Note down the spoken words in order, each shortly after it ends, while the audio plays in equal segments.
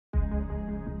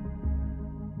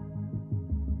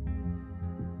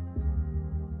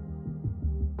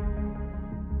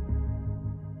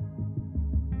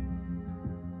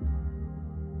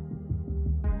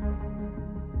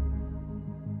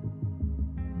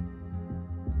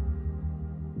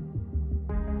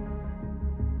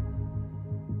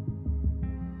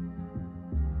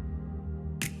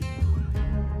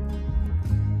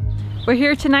We're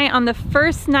here tonight on the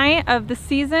first night of the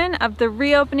season of the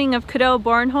reopening of Kadeau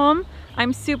Bornholm.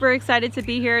 I'm super excited to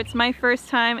be here. It's my first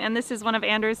time and this is one of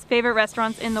Anders' favorite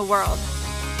restaurants in the world.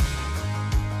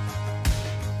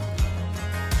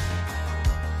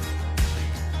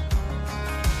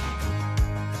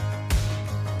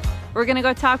 We're gonna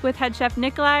go talk with head chef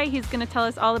Nicolai. He's gonna tell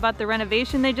us all about the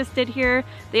renovation they just did here.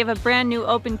 They have a brand new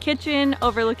open kitchen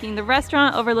overlooking the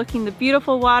restaurant, overlooking the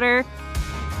beautiful water.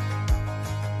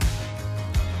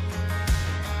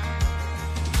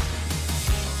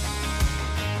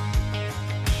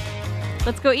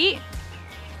 Let's go eat.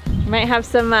 You might have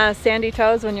some sandy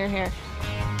toes when you're here.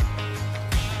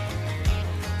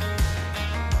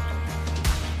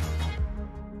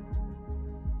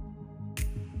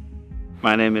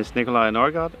 My name is Nicolai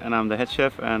Nørregaard and I'm the head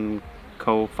chef and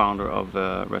co-founder of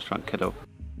the restaurant Kadeau.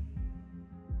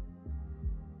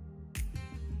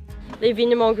 Les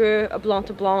vignes Mongueux, a blanc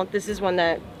to blanc. This is one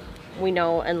that we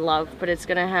know and love, but it's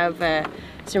gonna have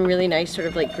some really nice sort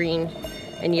of like green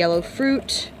and yellow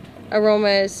fruit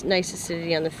aromas, nice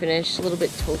acidity on the finish, a little bit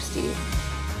toasty.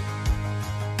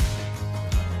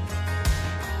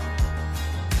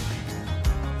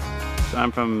 So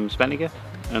I'm from Svanike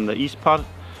in the east part.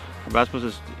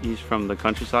 Rasmus is from the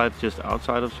countryside just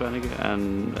outside of Svanike,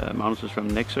 and Magnus is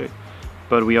from Nexø.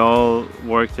 But we all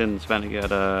worked in Svanike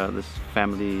at this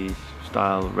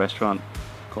family-style restaurant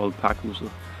called Pakhuset.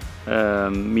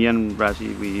 Me and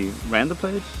Razzie, we ran the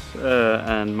place,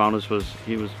 and Magnus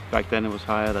back then he was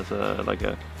hired as like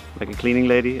a cleaning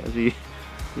lady, as he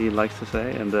likes to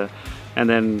say, and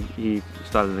then he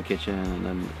started in the kitchen, and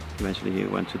then eventually he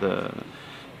went to the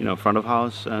front of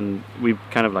house, and we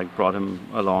kind of like brought him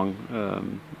along.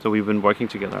 So we've been working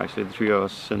together, actually, the three of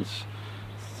us, since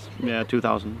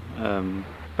 2000.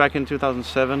 Back in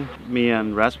 2007, me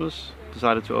and Rasmus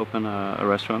decided to open a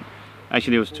restaurant.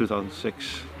 Actually, it was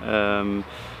 2006,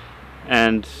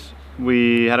 and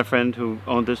we had a friend who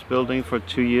owned this building for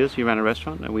 2 years. He ran a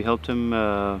restaurant, and we helped him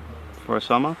for a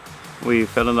summer. We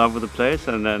fell in love with the place,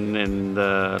 and then in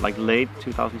the late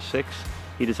 2006,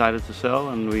 he decided to sell,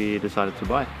 and we decided to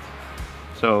buy.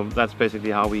 So that's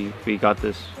basically how we got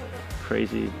this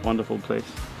crazy, wonderful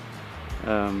place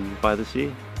by the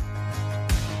sea.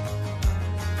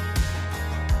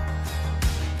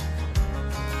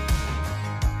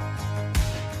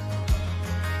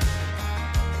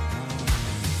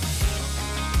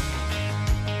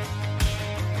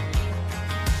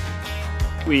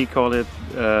 We call it,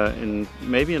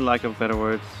 maybe in lack of better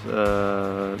words,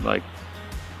 like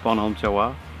Bornholm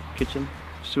terroir kitchen.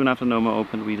 Soon after Noma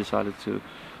opened, we decided to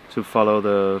follow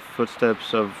the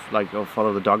footsteps of or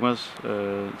follow the dogmas,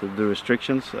 the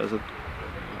restrictions, as it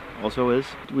also is.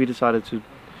 We decided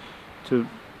to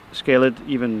scale it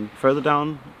even further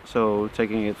down. So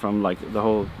taking it from the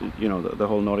whole, the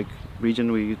whole Nordic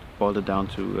region, we boiled it down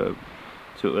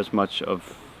to as much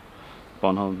of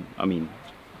Bornholm. I mean,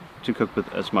 to cook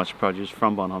with as much produce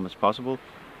from Bornholm as possible,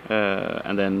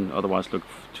 and then otherwise look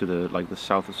to the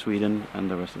south of Sweden and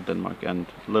the rest of Denmark, and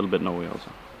a little bit Norway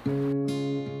also.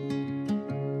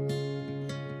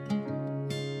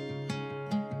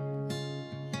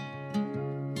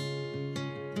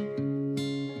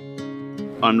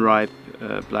 Unripe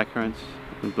blackcurrants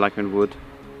and blackcurrant wood,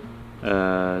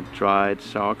 dried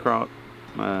sauerkraut,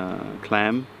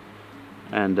 clam,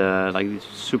 and these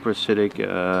super acidic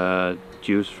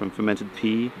juice from fermented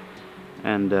pea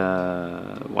and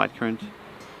white currant.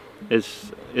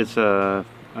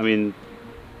 I mean,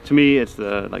 to me, it's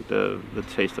the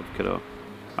taste of Kadeau.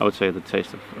 I would say the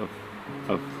taste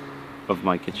of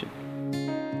my kitchen.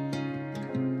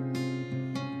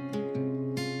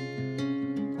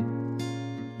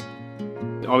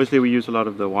 Obviously, we use a lot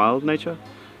of the wild nature,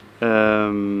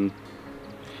 and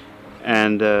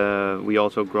we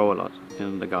also grow a lot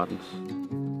in the gardens.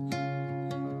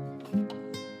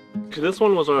 This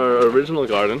one was our original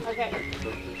garden. Okay.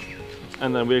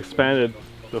 And then we expanded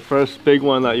the first big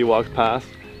one that you walked past,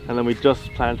 and then we just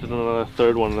planted another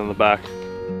third one in the back.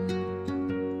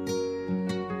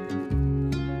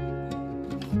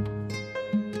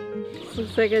 This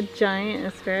looks like a giant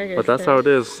asparagus. But that's how it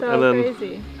is. So and then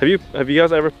crazy. have you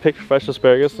guys ever picked fresh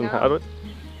asparagus and No. had it?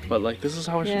 But this is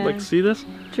how I should Yeah. see this?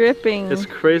 Dripping. It's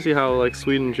crazy how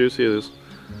sweet and juicy it is.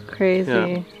 Crazy.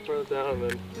 Yeah. Throw it down and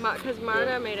then. Because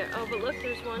Marta made it. Oh, but look,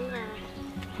 there's one there.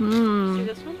 Hmm. See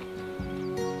this one?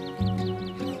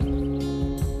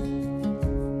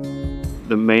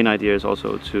 The main idea is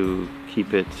also to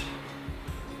keep it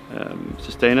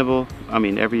sustainable. I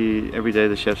mean, every day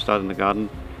the chefs start in the garden.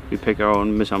 We pick our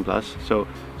own mise en place, so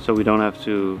we don't have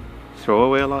to throw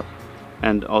away a lot.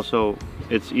 And also,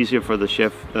 it's easier for the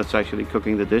chef that's actually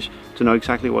cooking the dish to know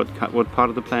exactly what part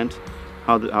of the plant,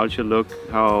 how it should look,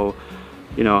 how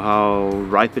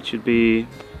ripe it should be,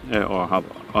 or how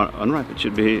unripe it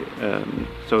should be.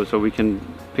 So we can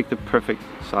pick the perfect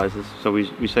sizes. So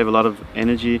we save a lot of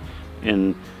energy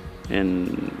in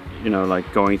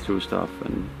like going through stuff,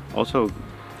 and also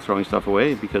throwing stuff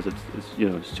away because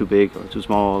it's too big or too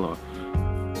small. Or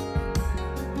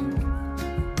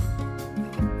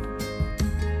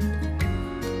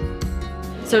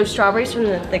So strawberries from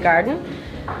the garden.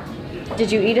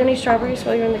 Did you eat any strawberries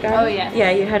while you were in the garden? Oh yeah.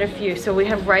 Yeah, you had a few. So we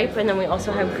have ripe, and then we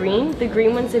also have green. The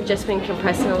green ones have just been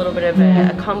compressed in a little bit of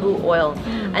a kombu oil.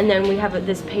 And then we have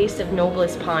this paste of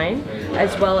noblest pine,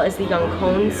 as well as the young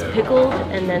cones pickled,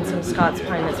 and then some Scots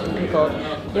pine that's been pickled.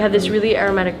 You have this really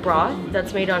aromatic broth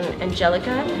that's made on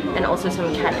angelica, and also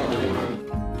some catnip.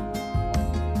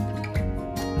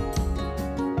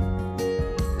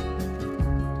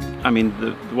 I mean,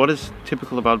 what is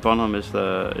typical about Bornholm is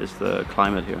the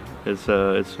climate here. It's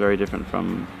very different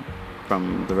from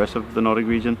the rest of the Nordic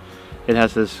region. It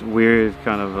has this weird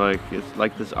kind of it's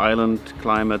like this island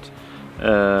climate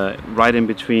right in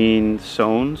between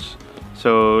zones.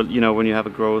 So when you have a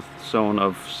growth zone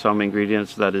of some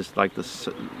ingredients that is like the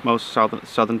most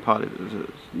southern part,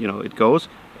 it goes.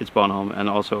 It's Bornholm, and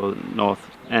also north.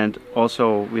 And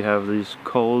also we have these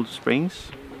cold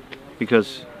springs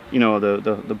because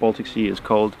the Baltic Sea is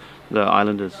cold. The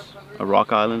island is a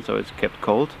rock island, so it's kept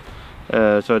cold.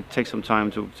 So it takes some time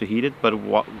to heat it, but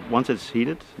once it's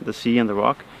heated, the sea and the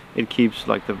rock, it keeps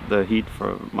like the heat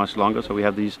for much longer. So we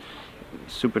have these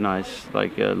super nice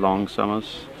long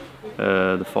summers.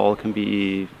 The fall can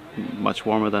be much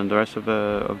warmer than the rest of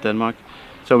Denmark.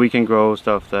 So we can grow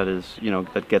stuff that is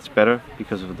that gets better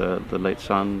because of the late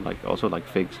sun, also like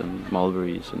figs and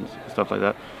mulberries and stuff like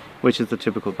that, which is the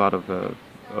typical part of the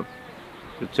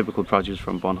typical produce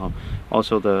from Bornholm.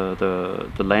 Also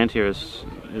the land here is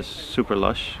super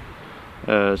lush,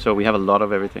 so we have a lot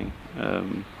of everything.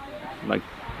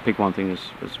 Pick one thing is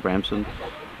Ramson.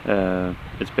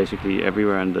 It's basically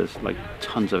everywhere, and there's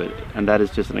tons of it, and that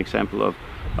is just an example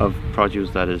of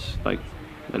produce that is that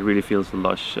really feels the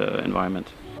lush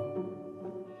environment.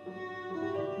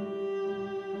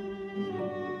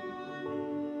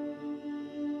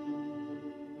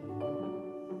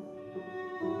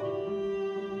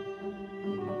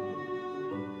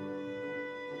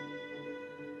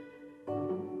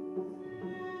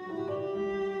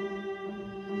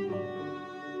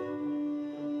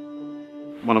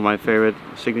 One of my favorite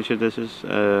signature dishes,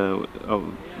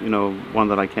 one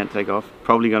that I can't take off.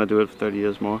 Probably gonna do it for 30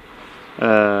 years more.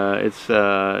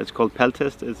 It's called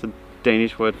peltest. It's a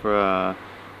Danish word for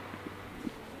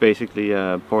basically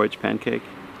a porridge pancake.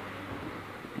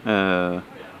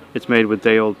 It's made with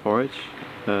day-old porridge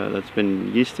that's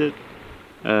been yeasted,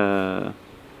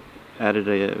 added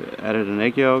an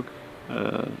egg yolk,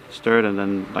 stirred, and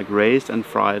then raised and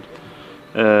fried.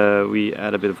 We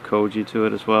add a bit of koji to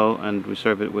it as well, and we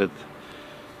serve it with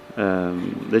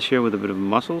this year with a bit of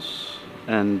mussels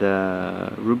and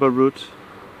rhubarb root,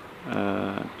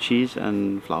 cheese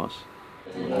and flowers.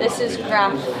 This is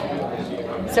Graf.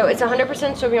 So it's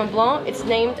 100% Sauvignon Blanc. It's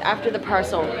named after the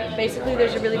parcel. Basically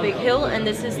there's a really big hill, and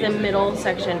this is the middle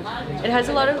section. It has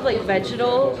a lot of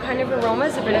vegetal kind of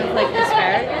aromas, a bit of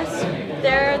asparagus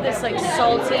there, this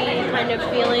salty kind of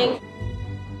feeling.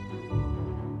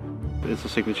 It's a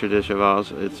signature dish of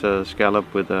ours. It's a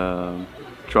scallop with a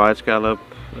dried scallop,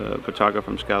 Pataga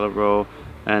from scallop roe,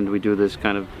 and we do this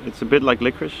it's a bit like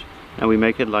licorice, and we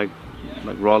make it like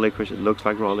raw licorice. It looks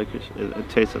like raw licorice. It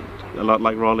tastes a lot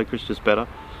like raw licorice, just better,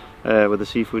 with a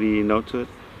seafoody note to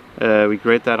it. We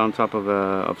grate that on top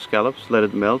of scallops, let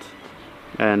it melt,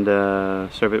 and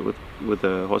serve it with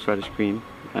the horseradish cream.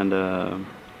 And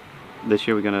this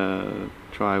year we're gonna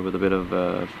try with a bit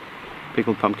of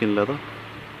pickled pumpkin leather.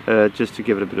 Just to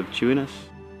give it a bit of chewiness.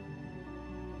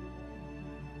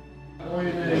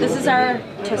 This is our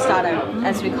tostada,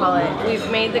 as we call it. We've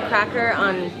made the cracker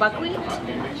on buckwheat,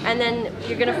 and then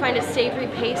you're going to find a savory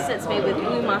paste that's made with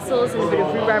blue mussels and a bit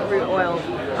of rhubarb root oil.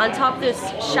 On top there's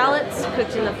shallots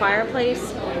cooked in the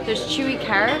fireplace, there's chewy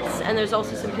carrots, and there's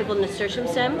also some pickled nasturtium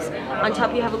stems. On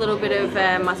top you have a little bit of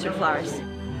mustard flowers.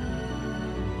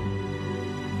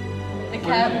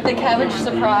 The cabbage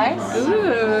surprise.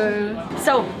 Ooh.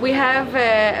 So we have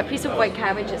a piece of white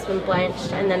cabbage that's been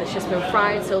blanched, and then it's just been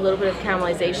fried, so a little bit of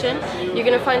caramelization. You're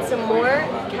going to find some more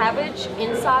cabbage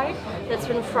inside that's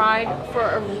been fried for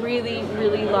a really,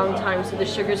 really long time, so the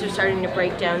sugars are starting to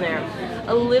break down there.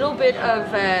 A little bit of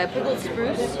pickled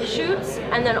spruce shoots,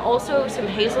 and then also some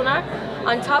hazelnut.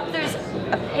 On top there's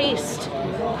a paste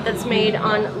that's made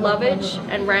on lovage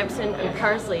and ramson and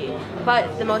parsley.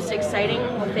 But the most exciting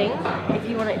thing, if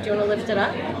you want to, do you want to lift it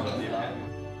up?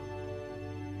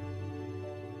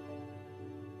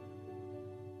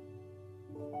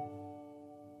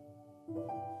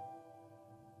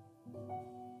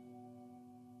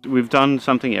 We've done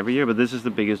something every year, but this is the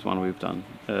biggest one we've done,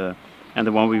 and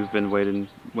the one we've been waiting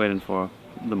for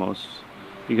the most,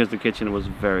 because the kitchen was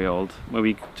very old. When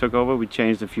we took over, we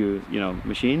changed a few,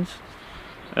 machines,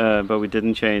 but we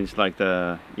didn't change like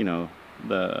the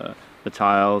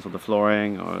tiles or the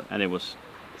flooring, and it was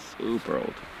super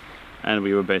old, and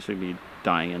we were basically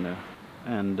dying in there.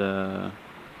 And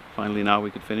finally now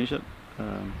we could finish it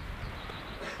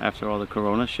after all the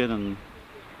Corona shit and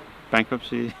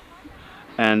bankruptcy.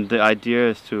 And the idea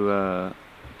is to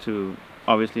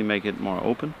obviously make it more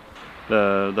open.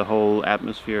 The whole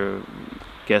atmosphere,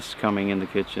 guests coming in the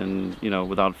kitchen,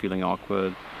 without feeling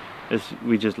awkward,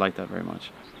 we just like that very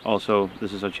much. Also,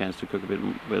 this is our chance to cook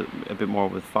a bit more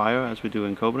with fire, as we do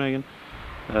in Copenhagen.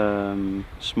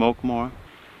 Smoke more.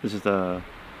 This is the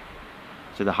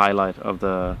highlight of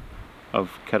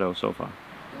Kadeau so far.